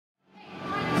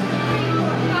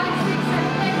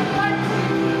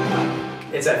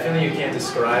it's that feeling you can't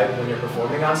describe when you're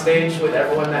performing on stage with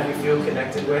everyone that you feel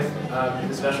connected with in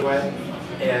a special way.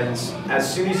 And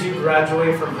as soon as you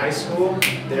graduate from high school,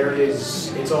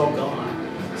 it's all gone.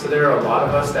 So there are a lot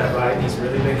of us that ride these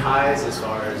really big highs as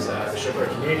far as the show choir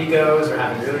community goes, or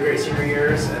having really great senior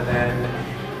years, and then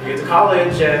you get to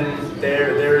college and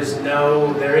there is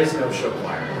no show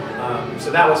choir. So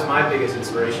that was my biggest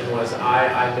inspiration. Was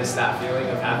I miss that feeling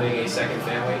of having a second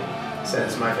family,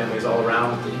 since my family is all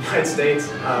around the United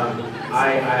States.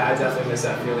 I definitely miss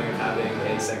that feeling of having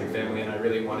a second family, and I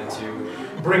really wanted to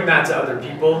bring that to other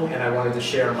people, and I wanted to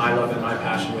share my love and my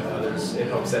passion with others in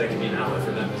hopes that it can be an outlet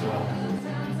for them as well.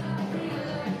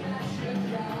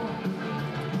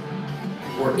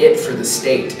 We're it for the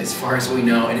state as far as we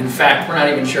know, and in fact we're not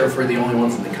even sure if we're the only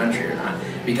ones in the country or not,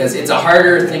 because it's a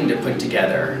harder thing to put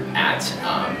together at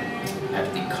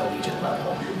the collegiate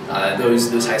level.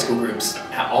 Those high school groups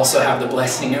also have the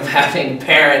blessing of having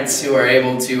parents who are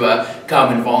able to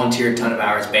come and volunteer a ton of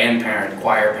hours, band parent,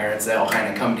 choir parents. They all kind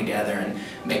of come together and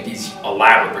make these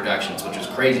elaborate productions, which is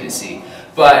crazy to see.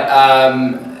 But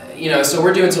you know, so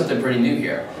we're doing something pretty new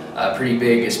here, pretty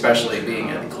big, especially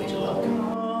being at the collegiate level.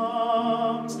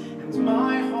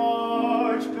 My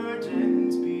heart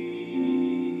burdens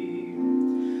be,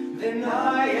 then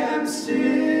I am still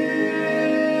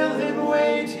and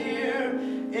wait here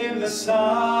in the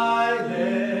silence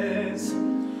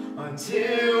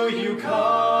until you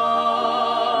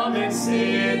come and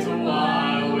sit a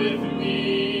while with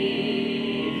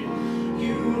me.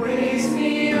 You raise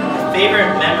me up. My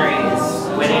favorite memory is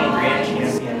winning grand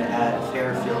champion at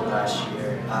Fairfield last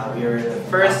year. We were the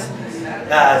first.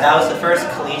 That was the first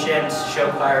collegiate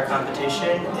show choir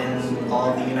competition in all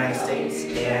of the United States,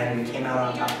 and we came out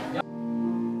on top.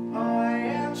 I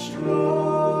am strong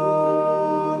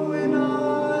when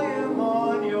I am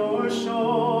on your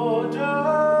shoulders.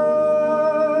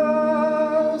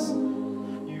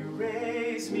 You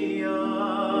raise me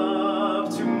up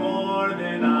to more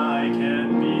than I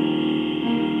can be.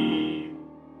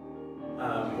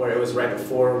 Where it was right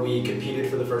before we competed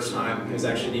for the first time. It was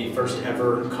actually the first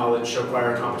ever college show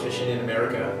choir competition in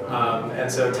America.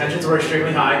 And so tensions were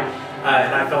extremely high,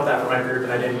 and I felt that for my group,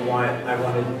 and I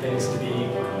wanted things to be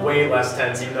way less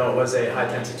tense, even though it was a high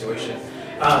tense situation.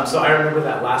 So I remember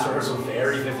that last rehearsal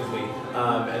very vividly.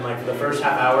 And like for the first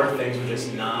half hour, things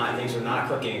were not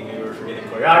clicking. We were forgetting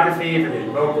choreography,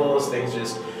 forgetting vocals, things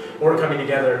just weren't coming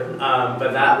together.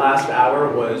 But that last hour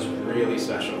was really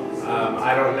special.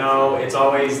 I don't know, it's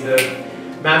always the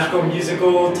magical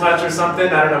musical touch or something.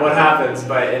 I don't know what happens,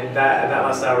 but that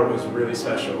last hour was really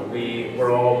special. We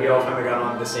all kind of got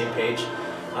on the same page.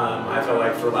 I felt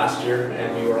like for last year,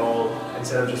 and we were all,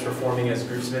 instead of just performing as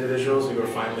groups of individuals, we were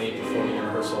finally performing in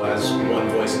rehearsal as one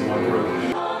voice in one group.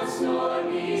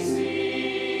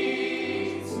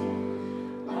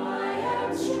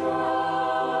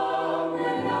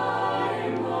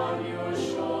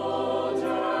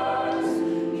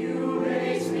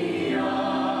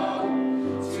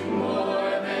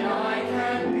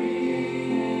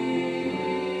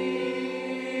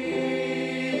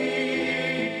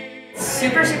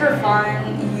 Super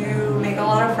fun. You make a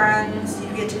lot of friends. You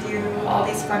get to do all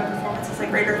these fun performances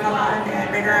like Raider Come On and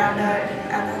Raider Roundup,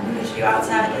 and then you get to do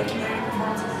outside like community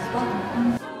performances as well.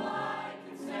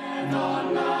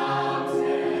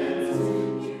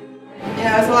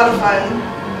 Yeah, it's a lot of fun.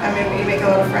 I mean, we make a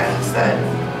lot of friends that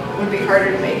would be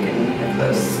harder to make in a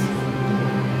close,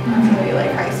 maybe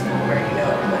like high school or